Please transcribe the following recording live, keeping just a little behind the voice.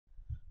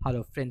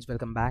Hello friends,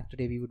 welcome back.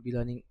 Today we would be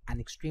learning an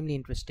extremely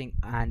interesting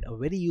and a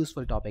very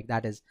useful topic,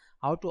 that is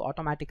how to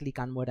automatically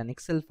convert an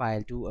Excel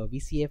file to a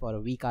VCF or a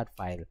VCARD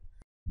file.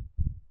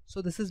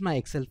 So this is my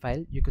Excel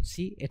file. You could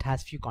see it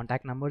has few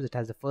contact numbers. It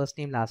has the first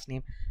name, last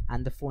name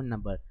and the phone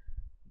number.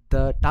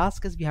 The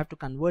task is we have to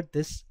convert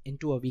this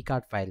into a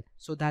VCARD file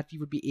so that we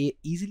would be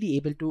easily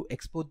able to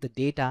export the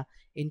data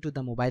into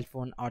the mobile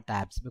phone or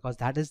tabs, because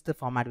that is the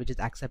format which is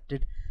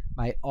accepted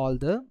by all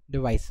the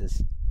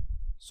devices.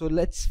 So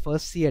let's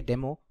first see a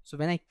demo. So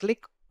when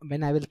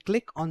I will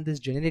click on this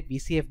generate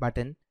VCF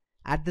button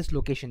at this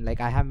location,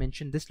 like I have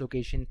mentioned this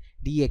location,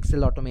 D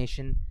Excel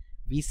automation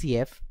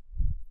VCF,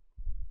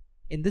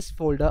 in this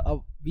folder a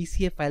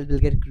VCF file will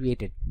get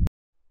created.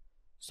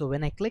 So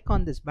when I click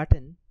on this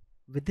button,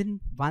 within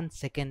 1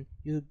 second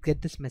you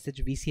get this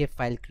message, VCF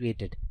file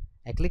created.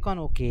 I click on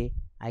OK.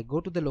 I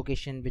go to the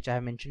location which I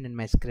have mentioned in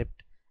my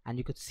script, and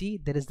you could see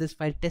there is this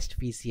file test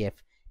VCF.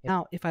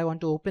 Now if I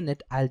want to open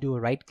it, I'll do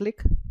a right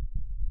click,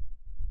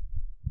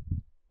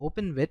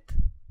 open with,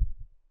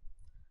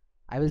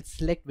 I will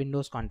select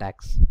Windows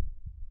contacts,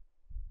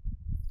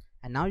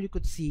 and now you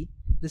could see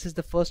this is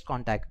the first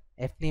contact,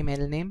 F name,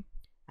 L name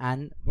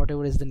and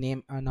whatever is the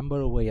name number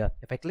over here.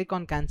 If I click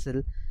on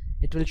cancel,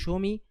 it will show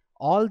me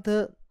all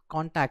the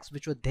contacts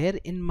which were there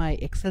in my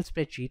Excel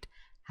spreadsheet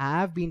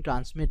have been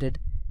transmitted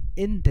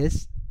in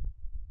this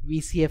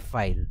VCF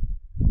file.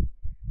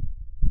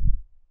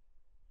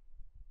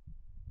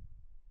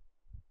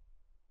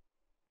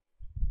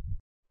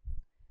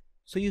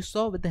 So you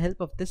saw with the help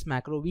of this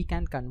macro we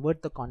can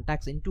convert the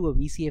contacts into a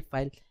VCF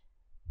file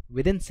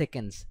within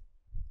seconds.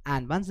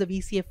 And once the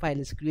VCF file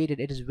is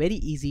created, it is very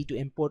easy to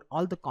import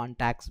all the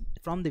contacts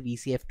from the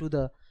VCF to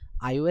the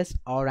iOS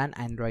or an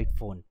Android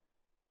phone.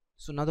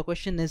 So now the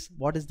question is,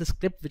 what is the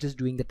script which is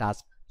doing the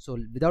task? So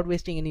without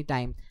wasting any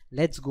time,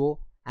 let's go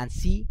and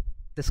see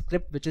the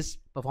script which is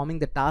performing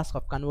the task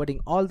of converting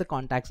all the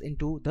contacts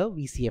into the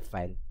VCF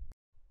file.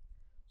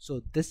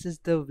 So this is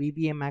the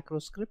VBA macro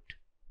script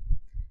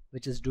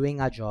which is doing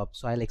our job.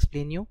 So I'll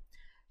explain you.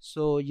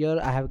 So here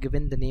I have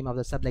given the name of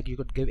the sub, like you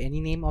could give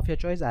any name of your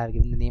choice. I have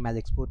given the name as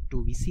export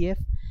to VCF,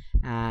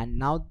 and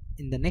now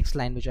in the next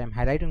line which I'm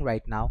highlighting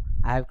right now,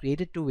 I have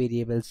created two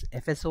variables,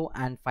 FSO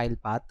and file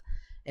path.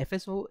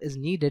 FSO is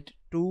needed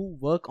to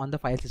work on the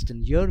file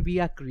system. Here we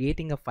are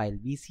creating a file.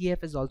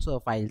 VCF is also a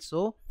file.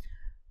 So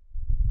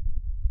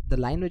the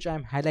line which I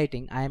am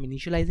highlighting, I am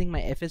initializing my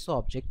FSO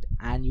object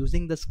and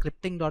using the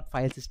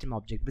scripting.filesystem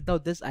object.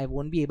 Without this I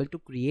won't be able to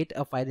create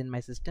a file in my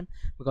system,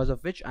 because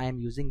of which I am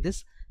using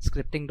this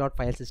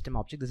scripting.filesystem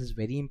object. This is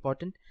very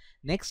important.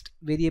 Next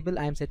variable,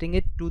 I am setting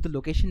it to the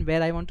location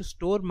where I want to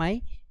store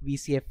my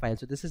VCF file.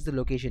 So this is the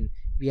location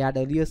we had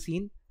earlier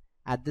seen.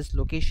 At this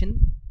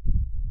location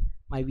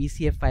my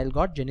VCF file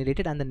got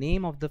generated and the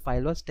name of the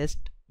file was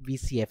test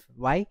VCF.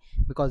 Why?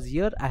 Because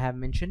here I have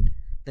mentioned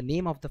the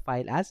name of the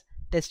file as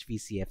test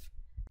VCF.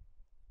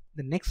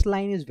 The next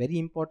line is very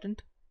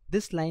important.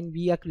 This line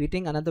we are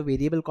creating another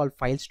variable called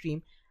file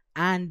stream,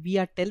 and we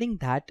are telling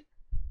that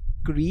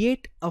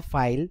create a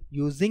file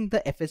using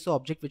the FSO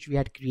object which we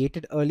had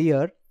created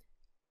earlier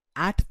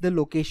at the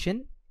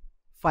location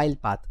file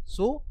path.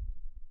 So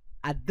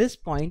at this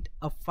point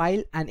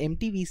an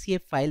empty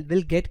VCF file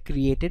will get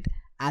created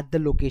at the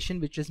location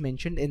which is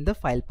mentioned in the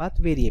file path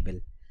variable.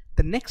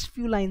 The next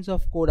few lines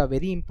of code are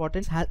very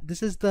important.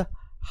 This is the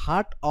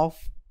heart of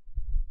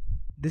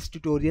this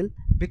tutorial,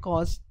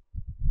 because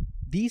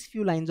these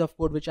few lines of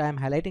code which I am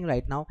highlighting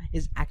right now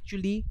is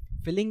actually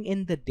filling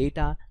in the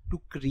data to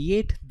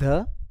create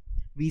the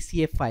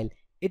VCF file.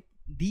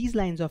 These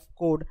lines of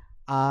code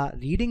are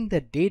reading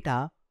the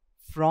data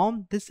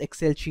from this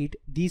Excel sheet,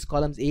 these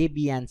columns A,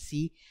 B and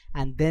C,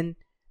 and then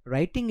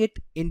writing it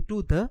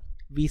into the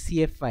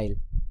VCF file.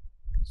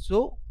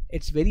 So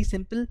it's very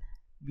simple.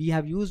 We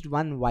have used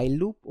one while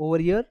loop over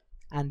here,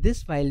 and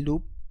this while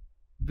loop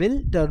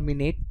will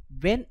terminate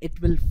when it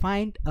will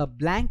find a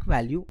blank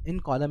value in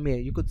column A.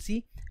 You could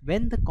see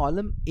when the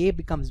column A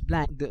becomes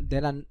blank,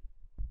 there are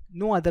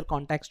no other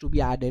contacts to be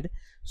added.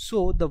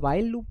 So the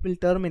while loop will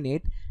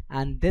terminate,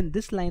 and then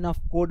this line of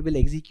code will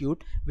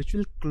execute, which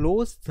will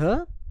close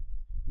the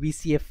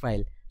VCF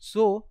file.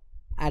 So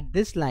at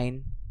this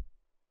line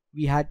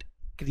we had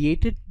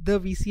created the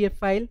VCF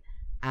file,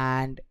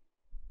 and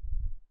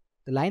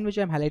the line which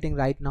I'm highlighting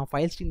right now,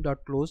 file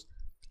stream.close,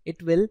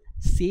 it will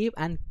save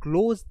and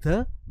close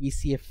the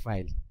VCF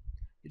file.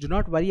 Do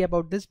not worry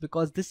about this,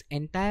 because this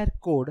entire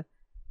code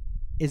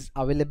is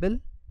available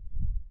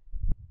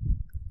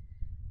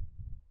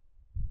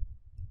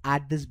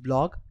at this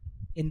blog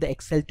in the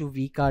Excel to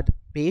VCARD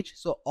page.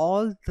 So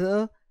all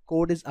the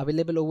code is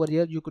available over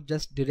here. You could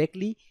just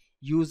directly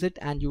use it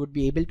and you would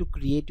be able to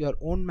create your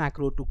own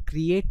macro to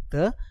create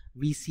the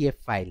VCF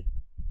file.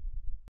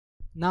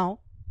 Now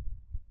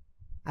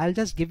I'll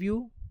just give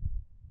you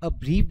a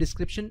brief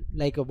description,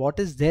 like what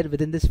is there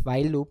within this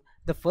while loop.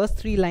 The first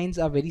three lines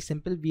are very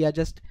simple. We are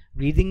just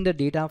reading the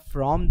data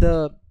from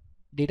the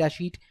data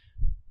sheet.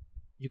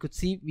 You could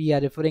see we are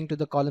referring to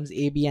the columns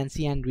A, B and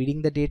C and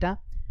reading the data.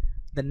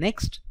 The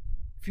next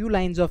few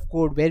lines of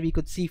code where we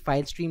could see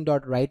file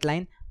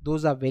stream.writeLine.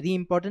 Those are very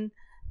important.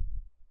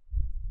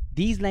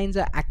 These lines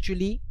are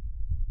actually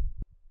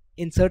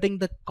inserting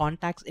the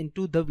contacts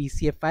into the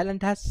VCF file,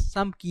 and it has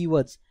some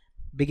keywords,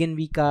 begin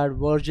VCARD,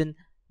 version,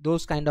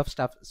 those kind of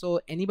stuff. So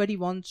anybody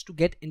wants to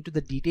get into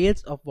the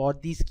details of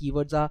what these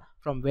keywords are,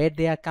 from where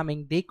they are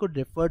coming, they could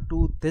refer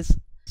to this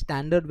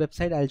standard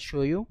website. I'll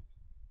show you.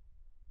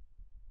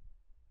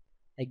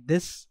 Like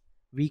this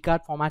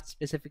VCARD format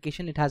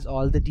specification, it has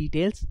all the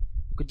details.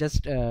 You could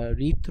just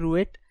read through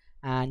it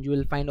and you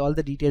will find all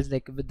the details,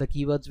 like with the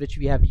keywords which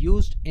we have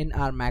used in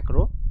our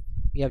macro.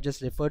 We have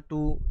just referred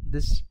to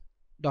this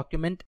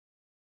document.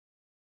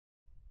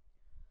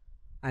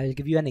 I will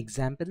give you an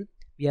example.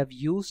 We have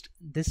used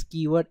this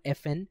keyword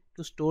FN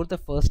to store the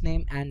first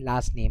name and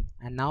last name,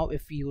 and now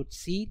if you would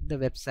see the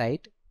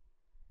website,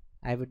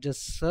 I would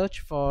just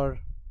search for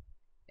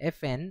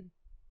FN,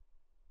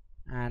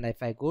 and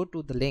if I go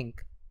to the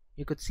link,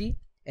 you could see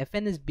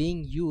FN is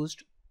being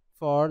used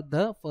for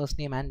the first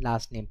name and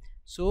last name.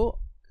 So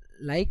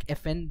like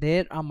FN,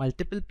 there are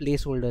multiple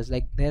placeholders,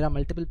 like there are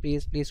multiple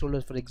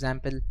placeholders, for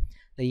example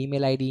the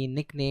email ID,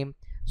 nickname.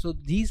 So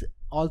these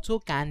also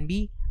can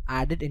be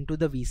added into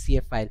the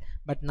VCF file,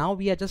 but now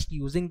we are just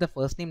using the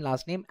first name,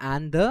 last name,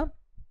 and the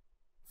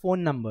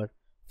phone number.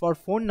 For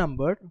phone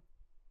number,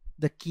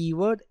 the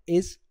keyword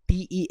is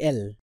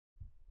TEL.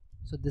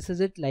 So this is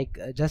it. Like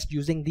just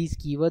using these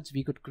keywords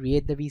we could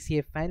create the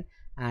VCF file,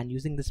 and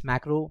using this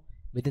macro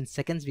within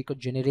seconds we could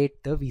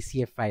generate the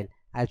VCF file.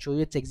 I'll show you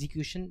its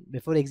execution.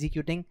 Before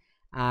executing,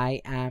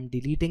 I am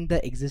deleting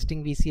the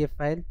existing VCF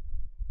file,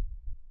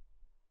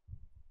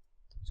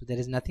 so there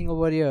is nothing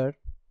over here.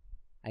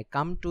 I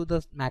come to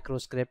the macro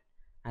script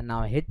and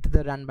now hit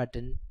the run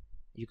button.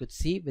 You could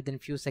see within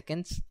few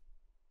seconds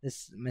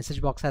this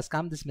message box has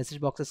come. This message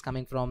box is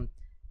coming from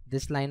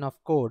this line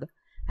of code,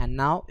 and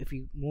now if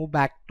you move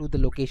back to the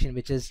location,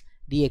 which is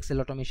the Excel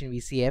Automation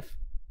VCF,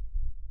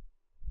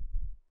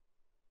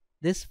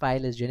 this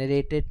file is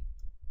generated.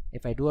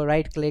 If I do a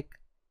right click,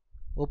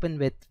 open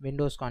with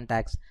Windows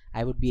contacts,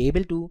 I would be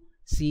able to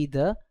see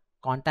the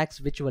contacts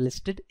which were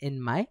listed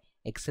in my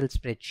Excel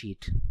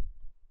spreadsheet.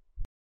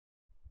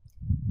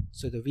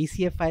 So the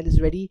VCF file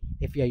is ready.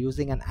 If you are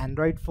using an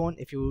Android phone,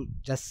 if you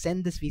just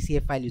send this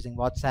VCF file using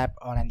WhatsApp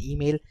or an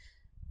email,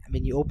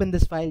 when you open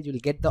this file, you'll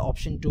get the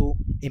option to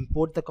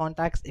import the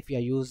contacts. If you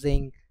are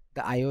using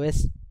the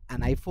iOS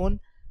and iPhone,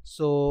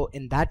 so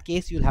in that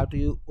case you'll have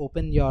to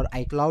open your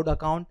iCloud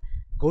account,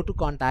 go to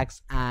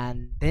contacts,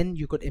 and then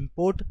you could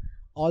import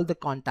all the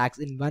contacts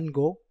in one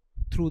go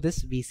through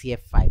this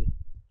VCF file.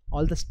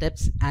 All the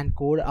steps and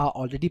code are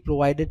already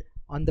provided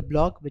on the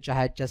blog, which I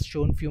had just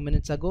shown few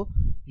minutes ago.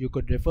 You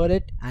could refer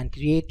it and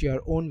create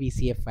your own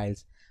VCF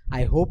files.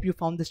 I hope you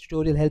found this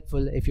tutorial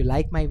helpful. If you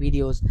like my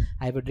videos,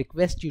 I would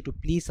request you to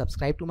please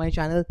subscribe to my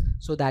channel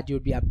so that you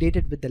would be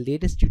updated with the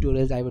latest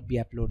tutorials I would be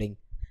uploading.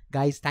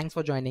 Guys, thanks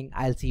for joining.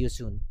 I'll see you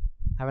soon.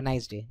 Have a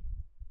nice day.